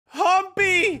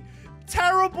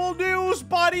terrible news,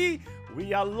 buddy.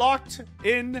 We are locked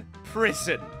in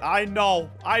prison. I know.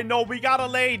 We gotta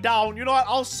lay down. You know what?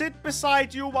 I'll sit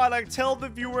beside you while I tell the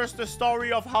viewers the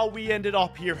story of how we ended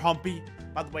up here, Humpy.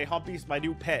 By the way, Humpy's my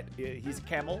new pet. He's a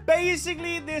camel.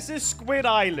 Basically, this is Squid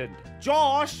Island.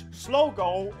 Josh,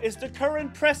 Slogo, is the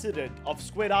current president of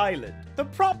Squid Island. The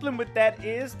problem with that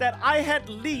is that I had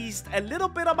leased a little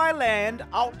bit of my land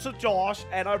out to Josh,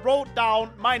 and I wrote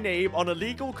down my name on a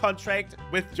legal contract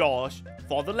with Josh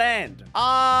for the land.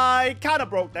 I kind of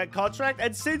broke that contract,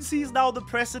 and since he's now the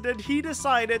president, he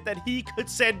decided that he could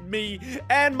send me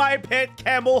and my pet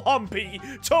camel Humpy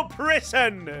to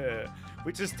prison.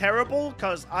 Which is terrible,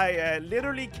 because I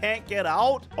literally can't get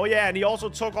out. Oh yeah, and he also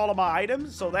took all of my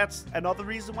items, so that's another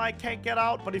reason why I can't get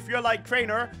out. But if you're like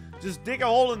Crainer, just dig a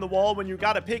hole in the wall when you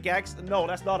got a pickaxe. No,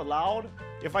 that's not allowed.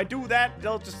 If I do that,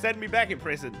 they'll just send me back in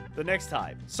prison the next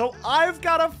time. So I've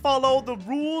got to follow the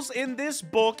rules in this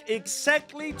book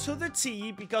exactly to the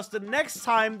T, because the next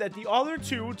time that the other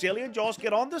two, Jelly and Josh,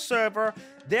 get on the server,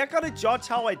 they're gonna judge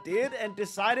how I did and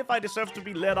decide if I deserve to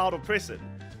be let out of prison.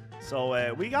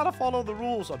 So, we gotta follow the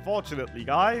rules, unfortunately,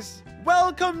 guys.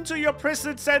 Welcome to your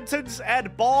prison sentence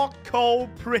at Barco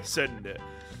Prison.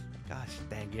 Gosh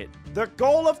dang it. The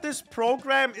goal of this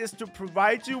program is to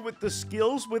provide you with the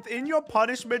skills within your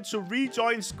punishment to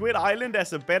rejoin Squid Island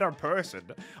as a better person.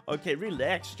 Okay,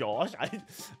 relax, Josh. I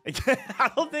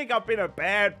don't think I've been a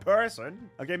bad person.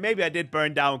 Okay, maybe I did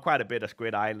burn down quite a bit of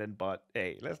Squid Island, but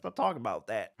hey, let's not talk about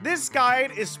that. This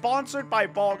guide is sponsored by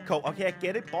Barco. Okay, I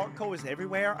get it. Barco is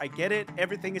everywhere. I get it.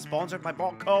 Everything is sponsored by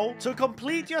Barco. To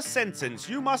complete your sentence,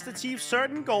 you must achieve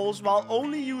certain goals while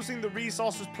only using the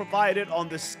resources provided on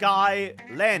the sky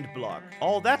land block.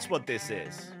 Oh, that's what this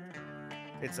is.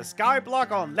 It's a sky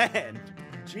block on land.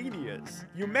 Genius.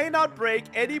 You may not break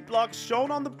any blocks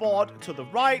shown on the board to the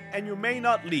right, and you may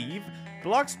not leave.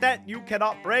 Blocks that you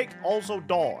cannot break, also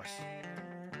doors.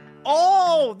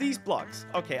 Oh, these blocks.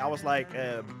 Okay, I was like,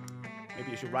 maybe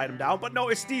you should write them down, but no,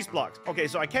 it's these blocks. Okay,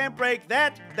 so I can't break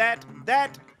that,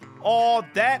 or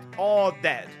that, or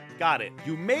that. Got it.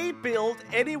 You may build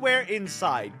anywhere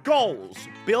inside. Goals.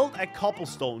 Build a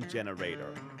cobblestone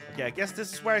generator. Okay, I guess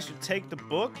this is where I should take the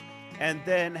book and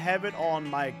then have it on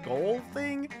my goal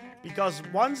thing. Because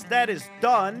once that is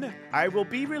done, I will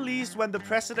be released when the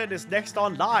president is next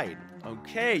online.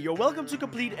 Okay, you're welcome to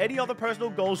complete any other personal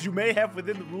goals you may have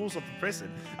within the rules of the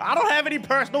prison. I don't have any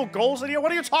personal goals in here.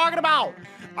 What are you talking about?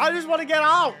 I just want to get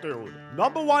out, dude.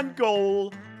 Number 1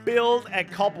 goal, build a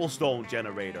cobblestone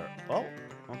generator. Oh.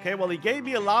 Okay, well, he gave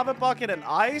me a lava bucket and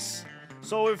ice.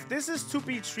 So if this is to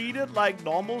be treated like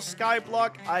normal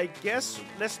skyblock, I guess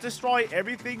let's destroy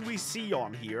everything we see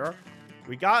on here.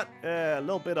 We got a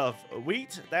little bit of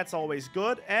wheat. That's always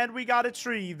good. And we got a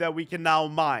tree that we can now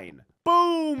mine.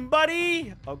 Boom,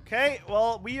 buddy. Okay,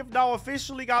 well, we have now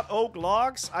officially got oak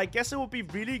logs. I guess it would be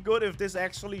really good if this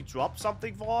actually dropped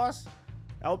something for us.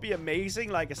 That would be amazing,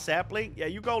 like a sapling. Yeah,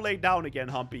 you go lay down again,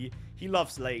 Humpy. He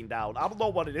loves laying down. I don't know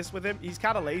what it is with him. He's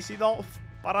kind of lazy, though.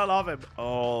 But I love him.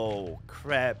 Oh,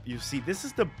 crap. You see, this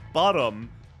is the bottom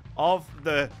of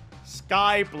the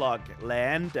skyblock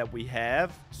land that we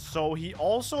have. So he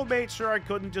also made sure I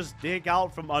couldn't just dig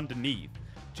out from underneath.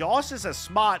 Josh is a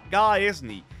smart guy, isn't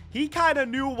he? He kind of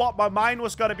knew what my mind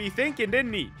was going to be thinking,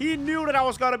 didn't he? He knew that I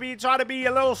was going to be trying to be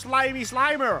a little slimy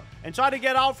slimer and try to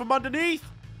get out from underneath.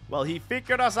 Well, he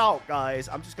figured us out, guys.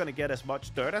 I'm just going to get as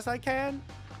much dirt as I can.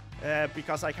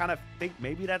 Because I kind of think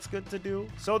maybe that's good to do.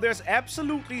 So there's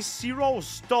absolutely 0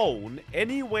 stone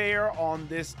anywhere on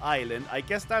this island. I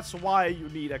guess that's why you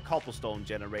need a cobblestone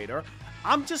generator.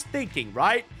 I'm just thinking,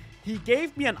 right? He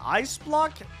gave me an ice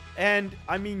block. And,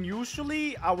 I mean,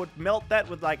 usually I would melt that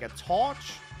with, like, a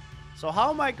torch. So how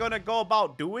am I going to go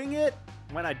about doing it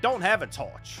when I don't have a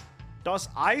torch? Does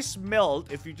ice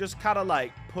melt if you just kind of,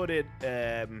 like, put it...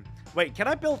 Wait, can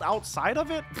I build outside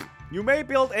of it? You may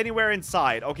build anywhere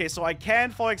inside. Okay, so I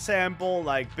can, for example,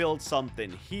 like, build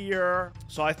something here.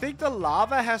 So I think the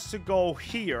lava has to go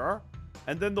here.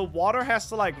 And then the water has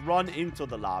to, like, run into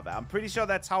the lava. I'm pretty sure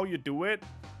that's how you do it.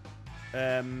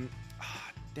 Dang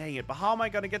it. But how am I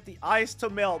going to get the ice to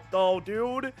melt, though,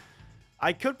 dude?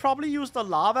 I could probably use the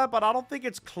lava, but I don't think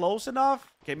it's close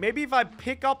enough. Okay, maybe if I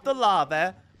pick up the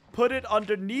lava... Put it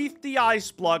underneath the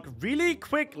ice block really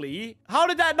quickly. How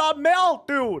did that not melt,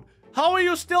 dude? How are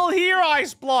you still here,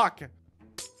 ice block?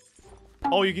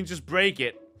 Oh, you can just break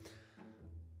it.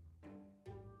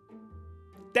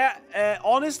 That,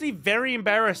 honestly, very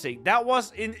embarrassing. That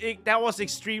was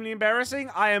extremely embarrassing.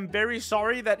 I am very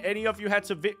sorry that any of you had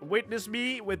to witness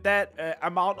me with that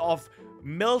amount of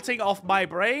melting of my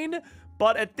brain.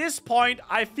 But at this point,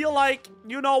 I feel like,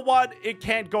 you know what? It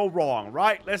can't go wrong,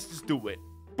 right? Let's just do it.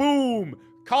 Boom!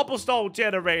 Cobblestone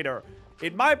generator.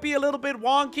 It might be a little bit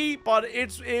wonky, but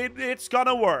it's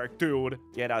gonna work, dude.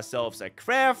 Get ourselves a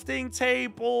crafting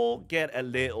table. Get a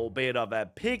little bit of a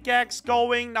pickaxe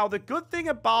going. Now, the good thing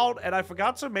about, and I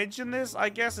forgot to mention this, I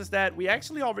guess, is that we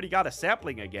actually already got a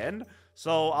sapling again.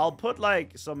 So I'll put,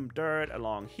 like, some dirt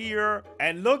along here.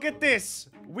 And look at this.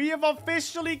 We have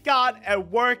officially got a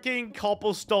working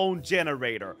cobblestone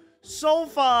generator. So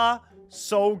far,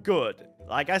 so good.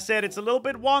 Like I said, it's a little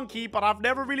bit wonky, but I've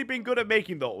never really been good at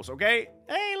making those, okay?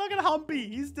 Hey, look at Humpy.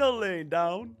 He's still laying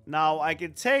down. Now, I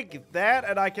can take that,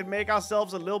 and I can make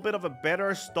ourselves a little bit of a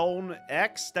better stone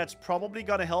X. That's probably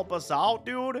gonna help us out,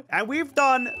 dude. And we've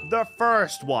done the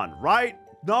first one, right?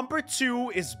 Number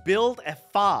 2 is build a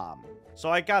farm. So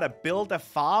I gotta build a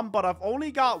farm, but I've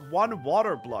only got 1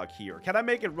 water block here. Can I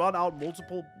make it run out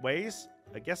multiple ways?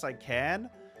 I guess I can.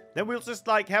 Then we'll just,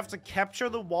 like, have to capture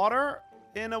the water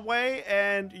in a way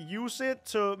and use it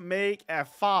to make a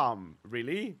farm.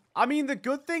 Really? I mean, the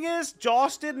good thing is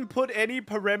Josh didn't put any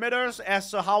parameters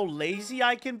as to how lazy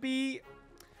I can be.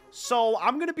 So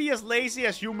I'm gonna be as lazy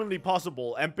as humanly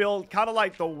possible and build kind of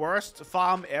like the worst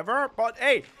farm ever. But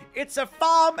hey, it's a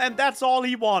farm and that's all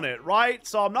he wanted, right?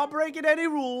 So I'm not breaking any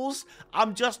rules.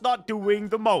 I'm just not doing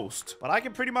the most. But I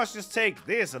can pretty much just take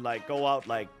this and like go out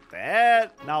like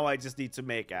that. Now I just need to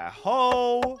make a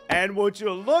hoe. And would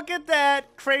you look at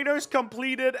that? Crainer's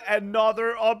completed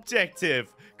another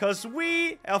objective. Because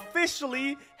we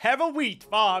officially have a wheat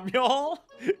farm, y'all.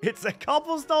 It's a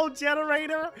cobblestone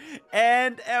generator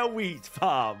and a wheat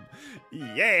farm.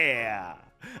 Yeah.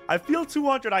 I feel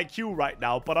 200 IQ right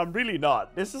now, but I'm really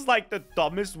not. This is like the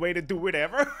dumbest way to do it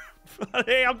ever. But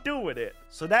hey, I'm doing it.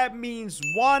 So that means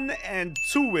 1 and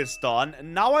 2 is done.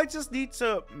 Now I just need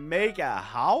to make a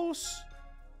house.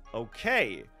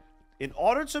 Okay. In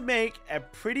order to make a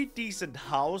pretty decent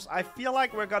house, I feel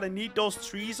like we're gonna need those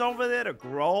trees over there to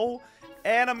grow.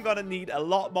 And I'm gonna need a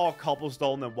lot more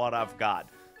cobblestone than what I've got.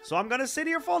 So I'm gonna sit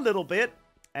here for a little bit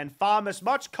and farm as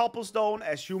much cobblestone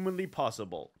as humanly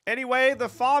possible. Anyway, the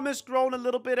farm has grown a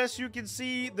little bit, as you can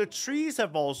see. The trees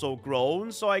have also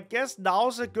grown, so I guess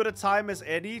now's as good a time as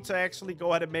any to actually go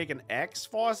ahead and make an axe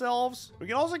for ourselves. We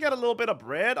can also get a little bit of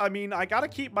bread. I mean, I gotta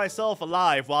keep myself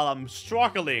alive while I'm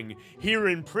struggling here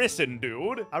in prison,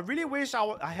 dude. I really wish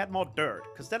I had more dirt,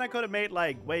 because then I could have made,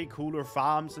 like, way cooler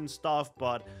farms and stuff,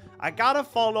 but I gotta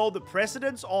follow the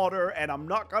president's order, and I'm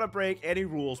not gonna break any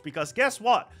rules, because guess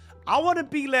what? I want to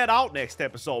be let out next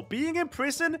episode. Being in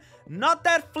prison, not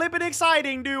that flippin'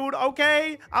 exciting, dude,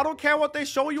 okay? I don't care what they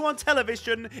show you on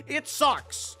television. It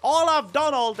sucks. All I've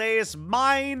done all day is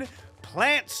mine,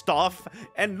 plant stuff,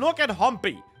 and look at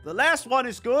Humpy. The last one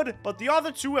is good, but the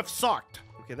other 2 have sucked.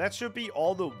 Okay, that should be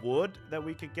all the wood that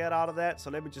we could get out of that.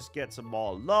 So let me just get some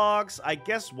more logs. I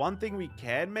guess one thing we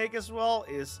can make as well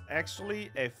is actually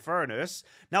a furnace.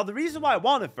 Now, the reason why I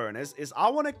want a furnace is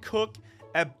I want to cook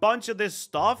a bunch of this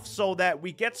stuff so that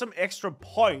we get some extra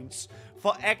points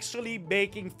for actually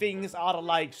making things out of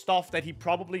like stuff that he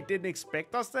probably didn't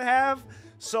expect us to have.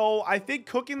 So I think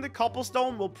cooking the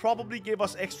cobblestone will probably give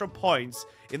us extra points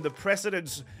in the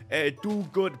president's do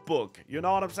good book. You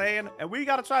know what I'm saying? And we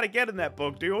gotta try to get in that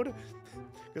book, dude.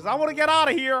 Because I want to get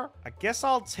out of here. I guess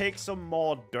I'll take some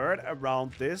more dirt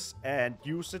around this and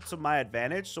use it to my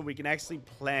advantage so we can actually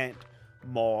plant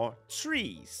more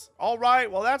trees. All right,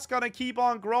 well, that's gonna keep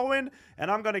on growing, and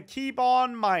I'm gonna keep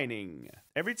on mining.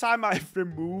 Every time I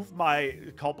remove my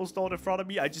cobblestone in front of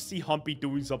me, I just see Humpy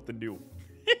doing something new.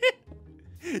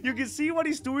 You can see what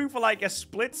he's doing for like a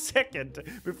split second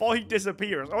before he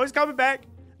disappears. Oh, he's coming back.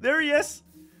 There he is.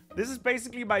 This is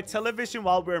basically my television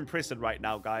while we're in prison right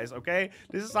now, guys, okay?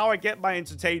 This is how I get my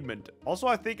entertainment. Also,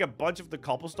 I think a bunch of the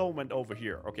cobblestone went over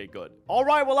here. Okay, good. All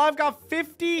right, well, I've got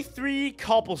 53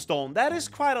 cobblestone. That is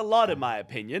quite a lot, in my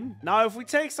opinion. Now, if we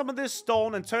take some of this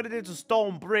stone and turn it into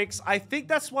stone bricks, I think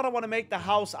that's what I want to make the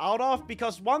house out of,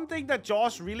 because one thing that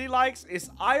Josh really likes is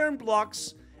iron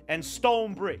blocks and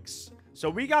stone bricks. So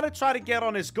we gotta try to get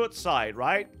on his good side,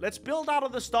 right? Let's build out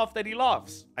of the stuff that he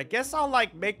loves. I guess I'll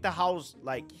like make the house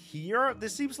like here.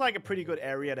 This seems like a pretty good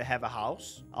area to have a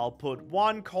house. I'll put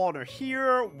 1 corner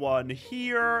here, 1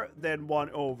 here, then 1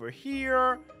 over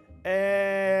here,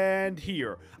 and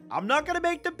here. I'm not gonna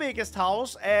make the biggest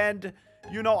house, and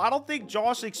you know, I don't think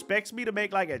Josh expects me to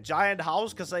make like a giant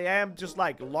house because I am just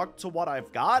like locked to what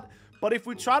I've got. But if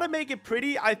we try to make it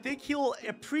pretty, I think he'll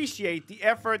appreciate the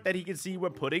effort that he can see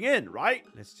we're putting in, right?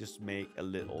 Let's just make a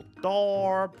little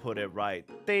door, put it right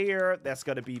there. That's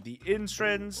gonna be the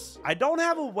entrance. I don't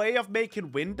have a way of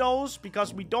making windows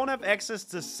because we don't have access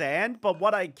to sand, but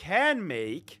what I can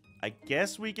make, I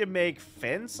guess we can make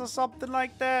fence or something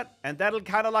like that. And that'll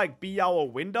kind of like be our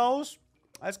windows.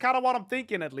 That's kind of what I'm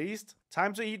thinking, at least.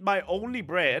 Time to eat my only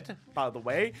bread, by the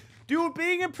way. Dude,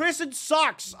 being in prison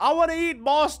sucks. I want to eat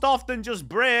more stuff than just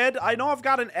bread. I know I've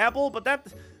got an apple, but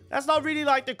that's not really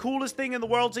like the coolest thing in the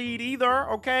world to eat either,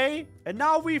 okay? And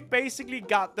now we've basically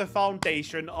got the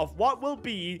foundation of what will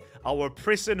be our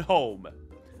prison home.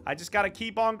 I just gotta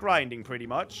keep on grinding, pretty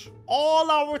much.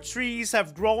 All our trees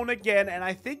have grown again, and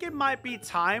I think it might be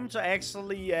time to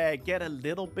actually get a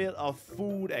little bit of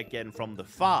food again from the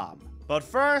farm. But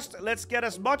first, let's get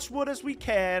as much wood as we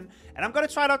can, and I'm gonna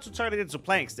try not to turn it into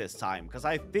planks this time, because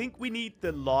I think we need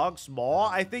the logs more.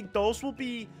 I think those will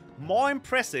be more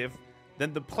impressive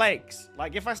than the planks.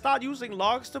 Like, if I start using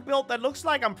logs to build, that looks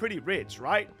like I'm pretty rich,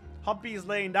 right? Humpy is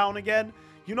laying down again.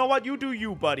 You know what? You do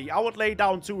you, buddy. I would lay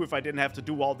down too if I didn't have to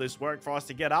do all this work for us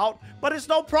to get out. But it's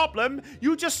no problem.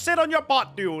 You just sit on your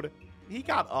butt, dude. He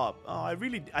got up. Oh, I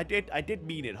did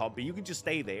mean it, Humpy. You can just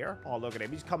stay there. Oh, look at him.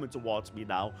 He's coming towards me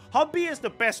now. Humpy is the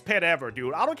best pet ever,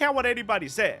 dude. I don't care what anybody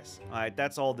says. All right,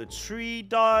 that's all the tree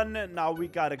done. Now we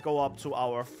got to go up to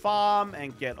our farm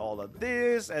and get all of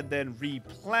this and then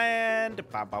replant.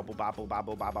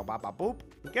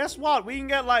 Guess what? We can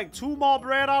get like 2 more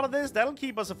bread out of this. That'll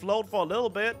keep us afloat for a little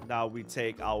bit. Now we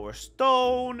take our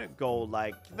stone, go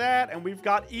like that, and we've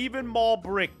got even more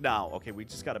brick now. Okay, we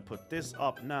just got to put this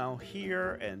up now here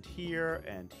and here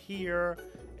and here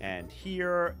and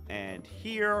here and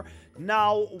here.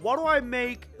 Now, what do I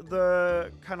make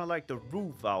the kind of like the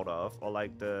roof out of? Or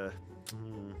like the...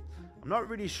 I'm not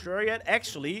really sure yet.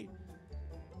 Actually,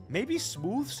 maybe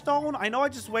smooth stone? I know I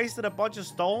just wasted a bunch of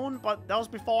stone, but that was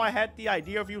before I had the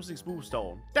idea of using smooth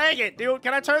stone. Dang it, dude.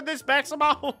 Can I turn this back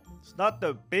somehow? It's not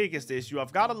the biggest issue.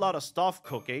 I've got a lot of stuff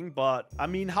cooking, but I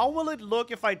mean, how will it look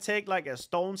if I take like a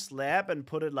stone slab and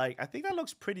put it like... I think that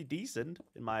looks pretty decent,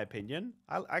 in my opinion.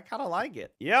 I kind of like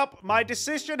it. Yep, my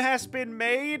decision has been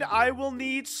made. I will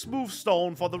need smooth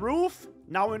stone for the roof.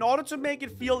 Now, in order to make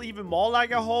it feel even more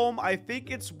like a home, I think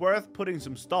it's worth putting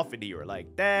some stuff in here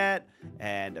like that,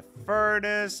 and a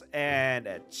furnace, and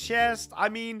a chest. I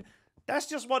mean, that's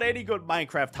just what any good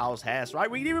Minecraft house has,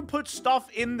 right? We can even put stuff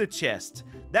in the chest.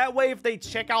 That way, if they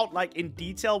check out, like, in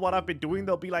detail what I've been doing,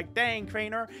 they'll be like, dang,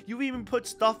 Crainer, you even put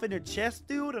stuff in your chest,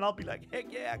 dude? And I'll be like, heck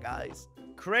yeah, guys.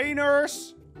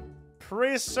 Crainer's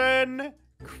prison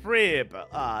crib.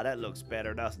 Ah, that looks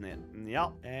better, doesn't it?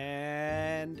 Yep.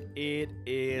 And it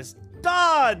is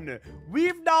done!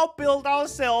 We've now built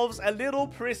ourselves a little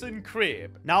prison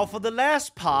crib. Now, for the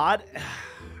last part...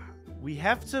 we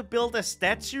have to build a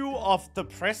statue of the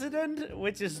president,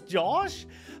 which is Josh.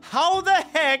 How the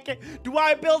heck do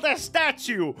I build a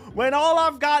statue when all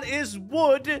I've got is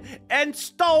wood and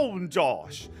stone,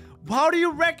 Josh? How do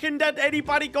you reckon that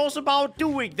anybody goes about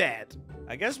doing that?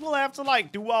 I guess we'll have to,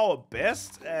 like, do our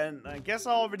best, and I guess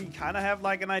I already kind of have,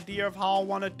 like, an idea of how I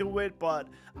want to do it, but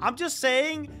I'm just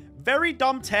saying, very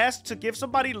dumb task to give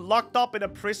somebody locked up in a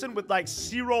prison with, like,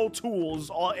 0 tools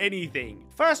or anything.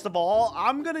 First of all,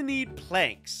 I'm gonna need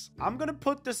planks. I'm gonna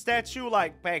put the statue,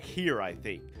 like, back here, I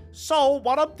think. So,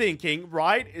 what I'm thinking,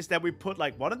 right, is that we put,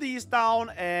 like, one of these down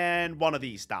and one of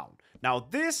these down. Now,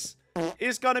 this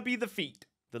is gonna be the feet.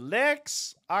 The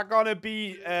legs are gonna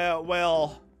be,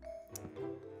 well...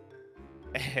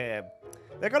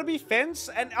 they're gonna be fence,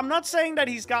 and I'm not saying that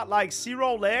he's got like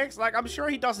 0 legs. Like, I'm sure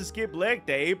he doesn't skip leg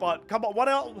day, but come on, what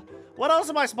else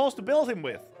am I supposed to build him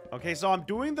with? Okay, so I'm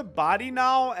doing the body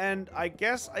now, and I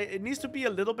guess it needs to be a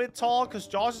little bit tall, because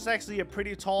Josh is actually a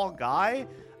pretty tall guy.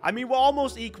 I mean, we're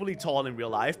almost equally tall in real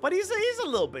life, but he's a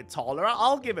little bit taller.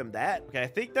 I'll give him that. Okay, I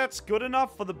think that's good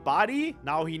enough for the body.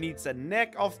 Now he needs a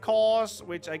neck, of course,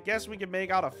 which I guess we can make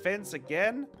out a fence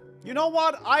again. You know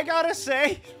what? I gotta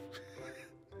say...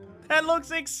 that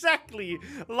looks exactly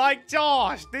like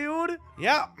Josh, dude.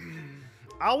 Yeah,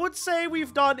 I would say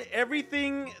we've done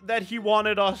everything that he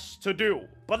wanted us to do.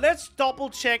 But let's double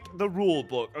check the rule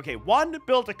book. Okay, 1,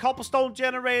 build a cobblestone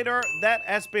generator. That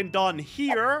has been done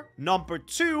here. Number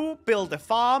 2, build a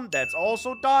farm. That's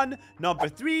also done. Number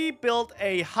 3, build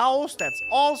a house. That's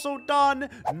also done.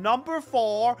 Number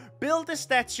 4, build a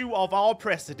statue of our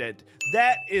president.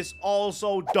 That is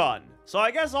also done. So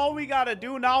I guess all we gotta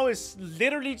do now is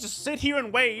literally just sit here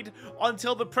and wait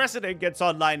until the president gets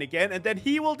online again, and then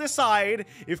he will decide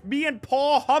if me and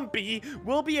poor Humpy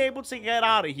will be able to get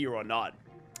out of here or not.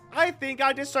 I think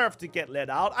I deserve to get let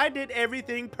out. I did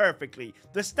everything perfectly.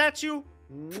 The statue,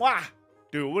 mwah.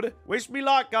 Dude, wish me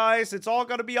luck, guys. It's all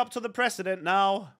gonna be up to the president now.